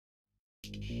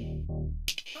What's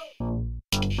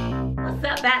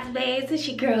up, Bazzle babes? It's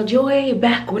your girl Joy,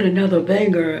 back with another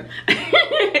banger.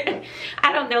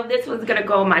 I don't know if this one's gonna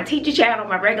go on my teacher channel,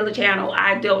 my regular channel.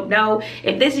 I don't know.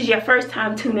 If this is your first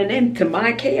time tuning in to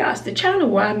my chaos, the channel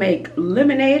where I make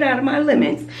lemonade out of my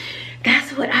lemons,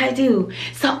 that's what I do.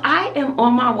 So I am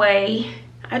on my way.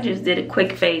 I just did a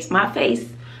quick face. My face,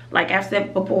 like I've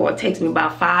said before, it takes me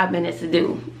about 5 minutes to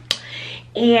do.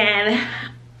 And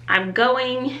I'm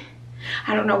going,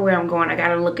 I don't know where I'm going. I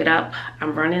gotta look it up.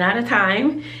 I'm running out of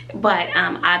time. But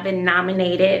I've been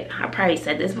nominated. I probably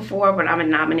said this before, but I've been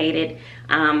nominated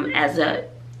as a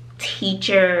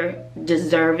teacher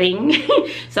deserving.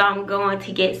 So I'm going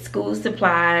to get school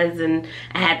supplies, and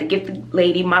I had to give the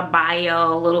lady my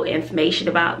bio, a little information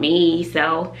about me.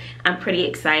 So I'm pretty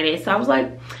excited. So I was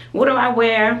like, what do I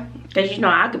wear? Because you know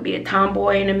I could be a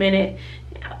tomboy in a minute.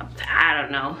 I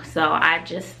don't know. So I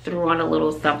just threw on a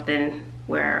little something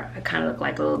where I kind of look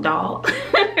like a little doll.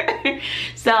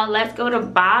 So let's go to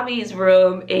Bobby's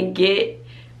room and get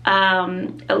a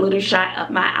little shot of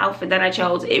my outfit that I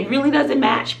chose. It really doesn't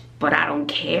match, but I don't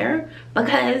care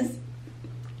because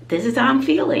this is how I'm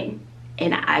feeling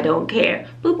and I don't care.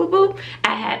 Boop, boop, boop.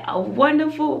 I had a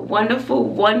wonderful, wonderful,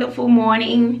 wonderful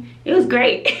morning. It was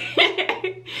great.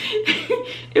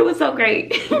 It was so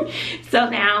great. So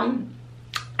now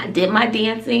I did my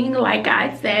dancing, like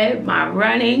I said, my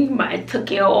running, I took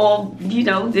care of all, you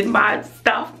know, did my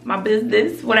stuff, my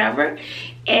business, whatever.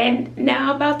 And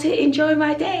now I'm about to enjoy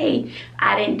my day.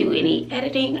 I didn't do any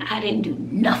editing. I didn't do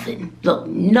nothing. Look,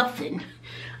 nothing.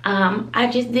 I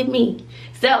just did me.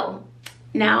 So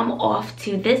now I'm off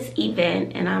to this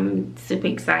event and I'm super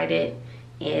excited.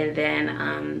 And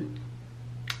then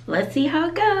let's see how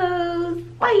it goes.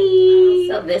 Bye.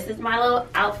 So this is my little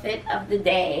outfit of the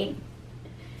day.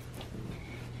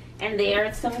 And there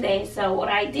are some days, so what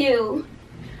I do,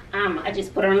 I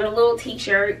just put on a little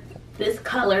t-shirt. This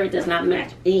color does not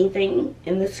match anything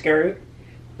in the skirt,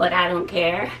 but I don't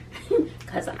care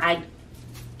because I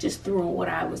just threw on what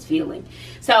I was feeling.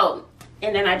 So,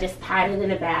 and then I just tied it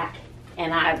in the back,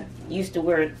 and I used to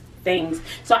wear things.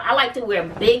 So I like to wear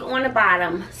big on the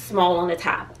bottom, small on the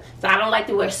top. So I don't like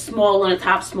to wear small on the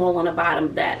top, small on the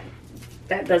bottom. That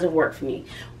doesn't work for me.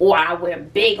 Or I wear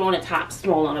big on the top,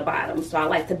 small on the bottom. So I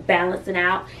like to balance it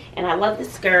out. And I love the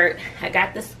skirt. I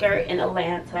got the skirt in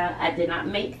Atlanta. I did not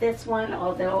make this one,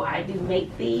 although I do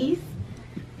make these.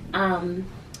 And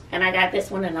I got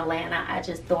this one in Atlanta. I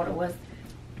just thought it was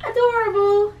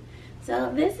adorable.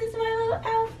 So this is my little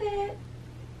outfit.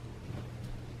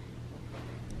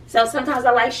 So sometimes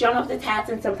I like showing off the tats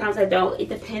and sometimes I don't. It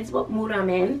depends what mood I'm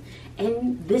in.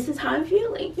 And this is how I'm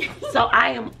feeling. So I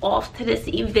am off to this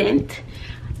event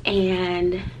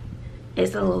and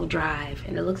it's a little drive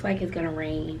and it looks like it's gonna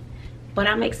rain. But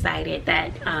I'm excited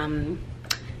that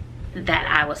that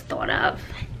I was thought of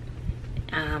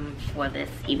for this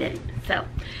event. So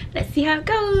let's see how it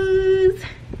goes.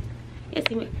 Let's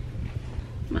see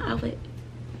my outfit.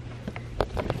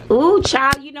 Ooh,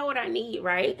 child, you know what I need,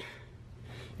 right?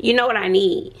 You know what I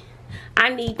need. I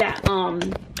need that,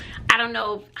 I don't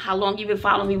know how long you've been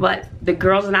following me, but the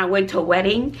girls and I went to a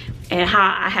wedding and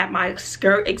how I had my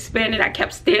skirt expanded. I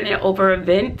kept standing over a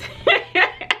vent.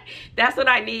 That's what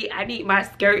I need. I need my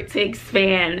skirt to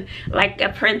expand like a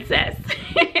princess.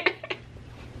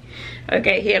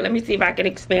 Okay, here, let me see if I can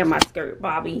expand my skirt,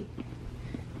 Bobby.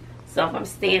 So if I'm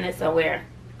standing somewhere.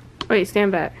 Wait,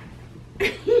 stand back.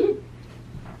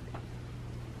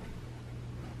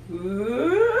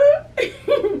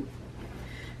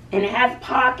 And it has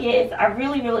pockets. I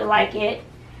really, really like it.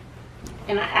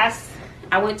 And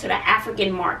I went to the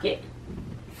African market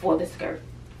for the skirt.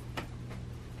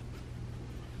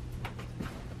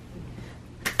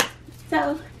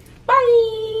 So,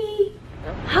 bye.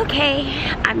 Okay,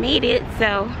 I made it.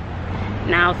 So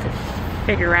now to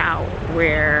figure out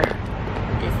where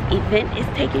this event is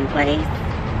taking place.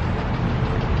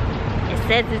 It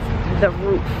says it's the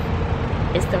Roof.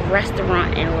 It's the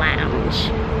restaurant and lounge.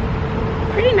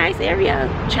 Pretty nice area.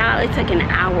 Child, it took an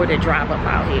hour to drive up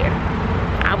out here.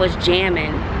 I was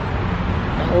jamming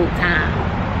the whole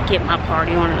time. Get my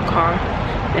party on in the car.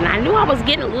 Then I knew I was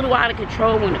getting a little out of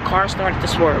control when the car started to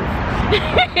swerve.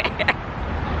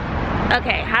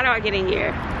 Okay, how do I get in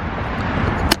here?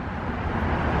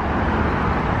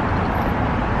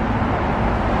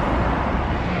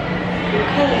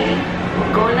 Okay,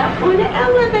 we're going up on the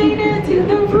elevator to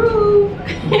the roof.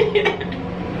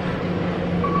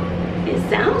 It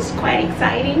sounds quite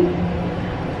exciting.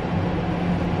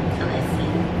 So let's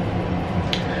see.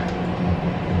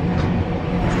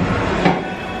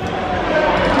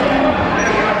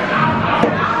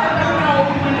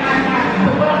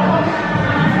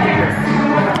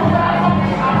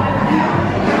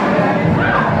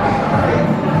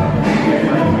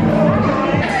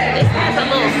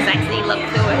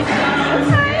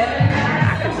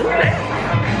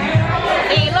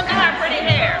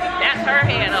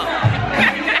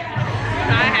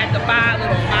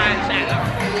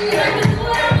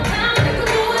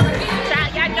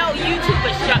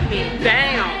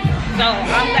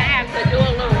 I'm gonna have to do a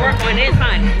little work on this,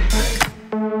 honey.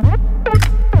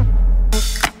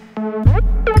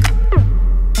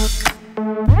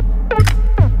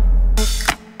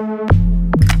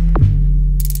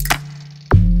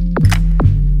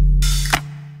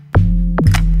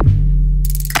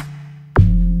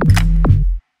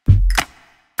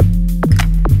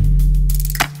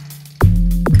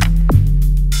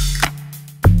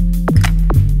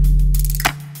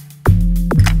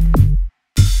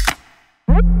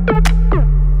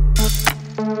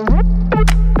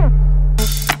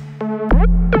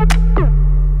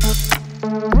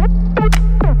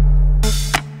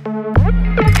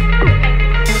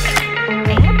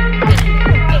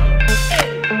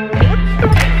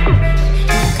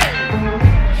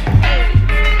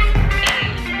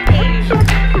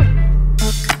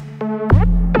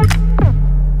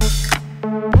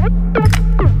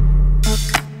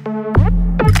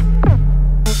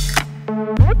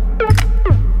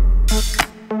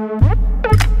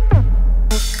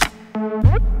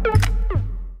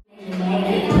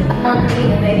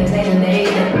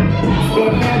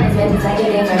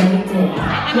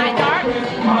 Am I dark?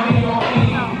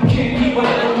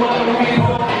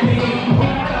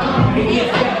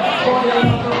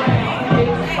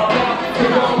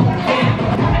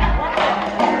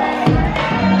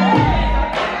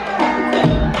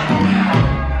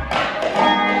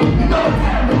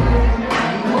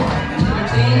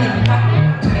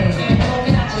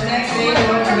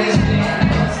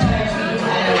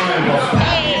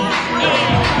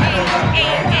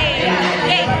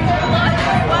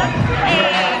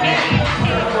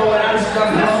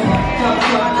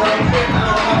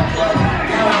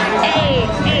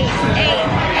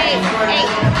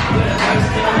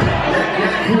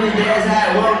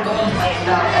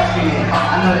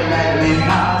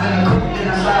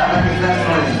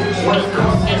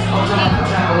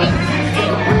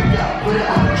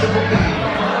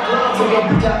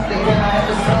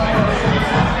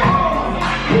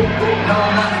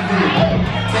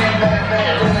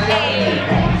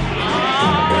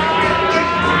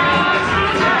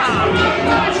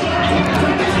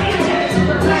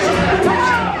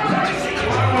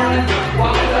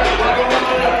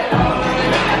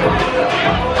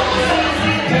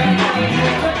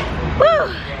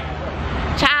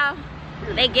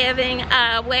 They giving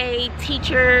away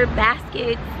teacher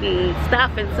baskets and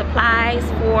stuff and supplies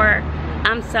for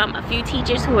a few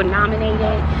teachers who are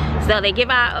nominated. So they give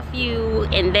out a few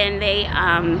and then they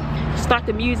start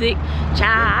the music.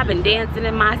 Child, I've been dancing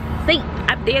in my seat.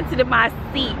 I'm dancing in my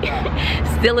seat.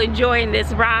 Still enjoying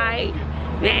this ride.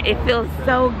 Man, it feels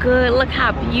so good. Look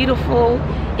how beautiful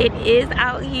it is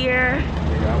out here.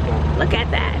 Look at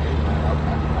that.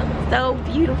 So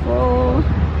beautiful.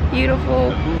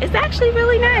 Beautiful. It's actually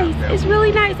really nice. It's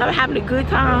really nice. I'm having a good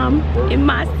time in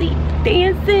my seat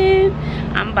dancing.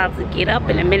 I'm about to get up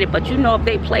in a minute, but you know, if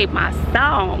they play my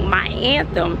song, my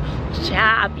anthem,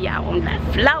 child, be out on that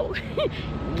floor.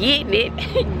 Getting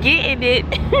it. Getting it.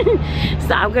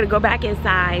 So I'm gonna go back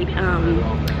inside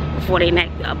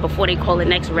before they call the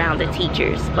next round of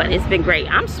teachers. But it's been great.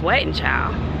 I'm sweating,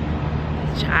 child.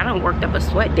 I done worked up a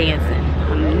sweat dancing.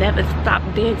 I'm never stop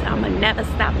dancing. I'ma never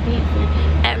stop dancing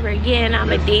ever again.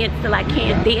 I'ma dance till I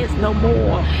can't dance no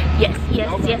more. Yes,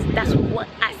 yes, yes, that's what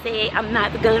I said. I'm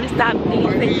not gonna stop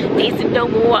dancing no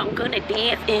more. I'm gonna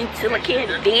dance until I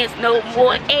can't dance no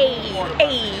more. Ayy,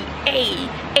 ayy, ayy,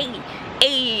 ayy,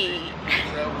 ayy.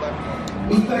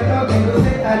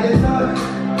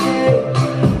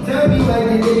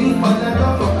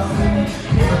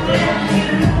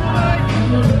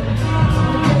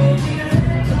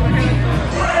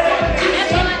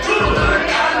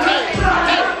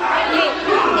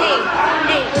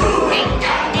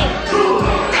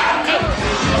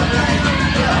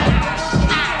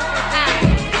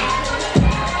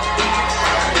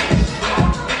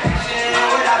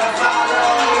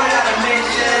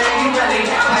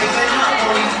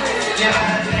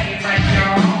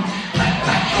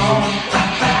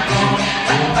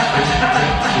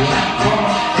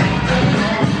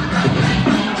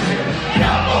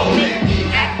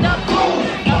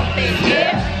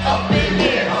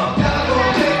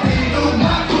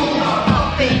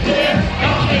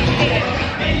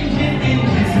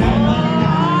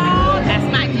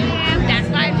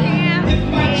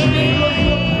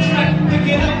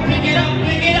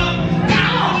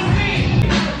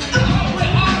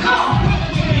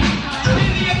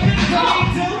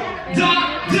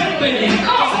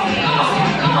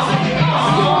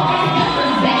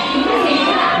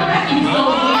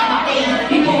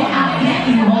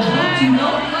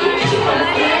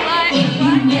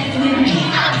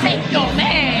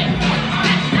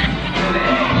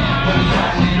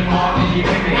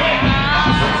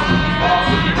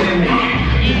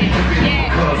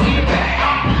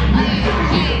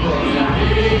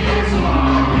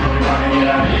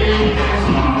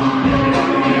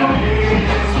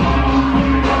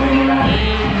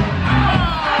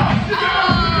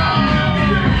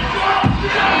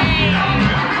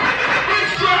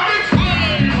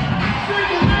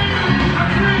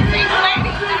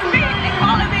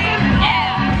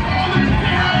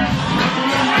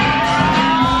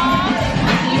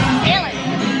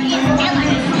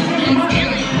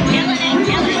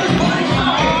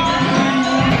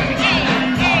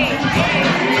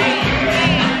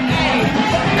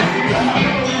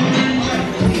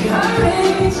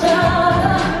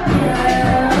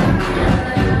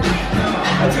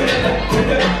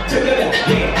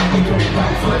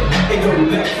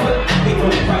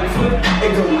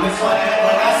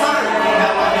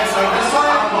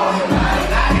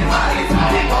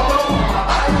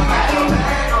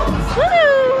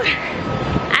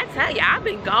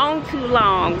 been gone too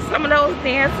long. Some of those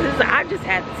dances, I just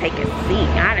had to take a seat.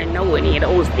 I didn't know any of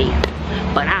those dances.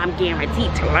 But I'm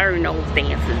guaranteed to learn those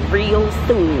dances real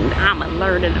soon. I'ma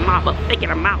learn them, I'ma figure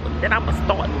them out, and then I'ma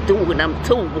start doing them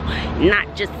too.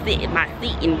 Not just sit in my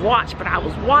seat and watch, but I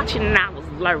was watching and I was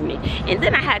learning. And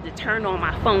then I had to turn on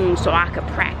my phone so I could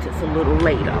practice a little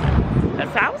later.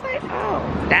 So I was like,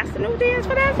 oh, that's the new dance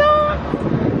for that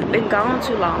song? Been gone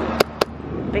too long.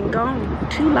 Been gone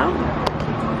too long.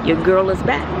 Your girl is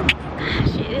back.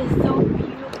 Gosh, it is so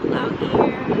beautiful out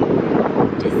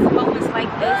here. Just moments like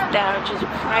this that are just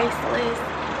priceless.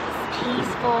 It's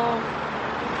peaceful.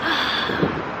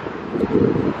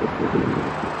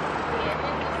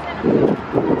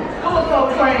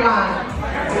 Telephone train line.